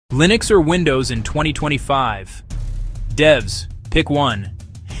Linux or Windows in 2025? Devs, pick one.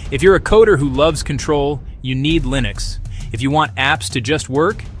 If you're a coder who loves control, you need Linux. If you want apps to just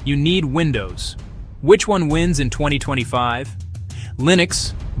work, you need Windows. Which one wins in 2025?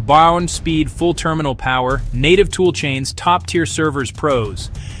 Linux, bound speed, full terminal power, native toolchains, top-tier servers,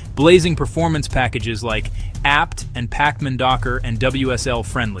 pros, blazing performance packages like apt and pacman docker and WSL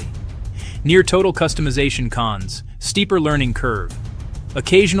friendly. Near total customization, cons, steeper learning curve,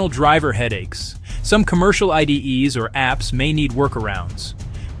 occasional driver headaches. Some commercial IDEs or apps may need workarounds.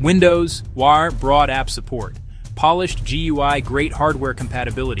 Windows, WAR, broad app support. Polished GUI, great hardware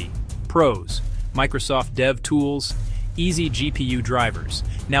compatibility. Pros, Microsoft Dev Tools, easy GPU drivers.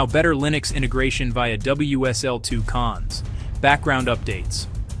 Now better Linux integration via WSL2. Cons, background updates.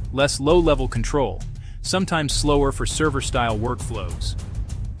 Less low-level control, sometimes slower for server-style workflows.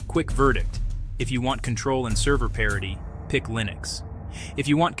 Quick verdict, if you want control and server parity, pick Linux. If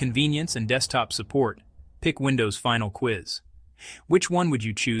you want convenience and desktop support, pick Windows. Final quiz. Which one would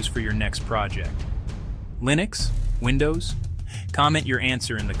you choose for your next project? Linux? Windows? Comment your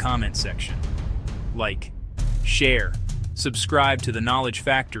answer in the comment section. Like, share, subscribe to the Knowledge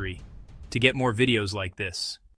Factory to get more videos like this.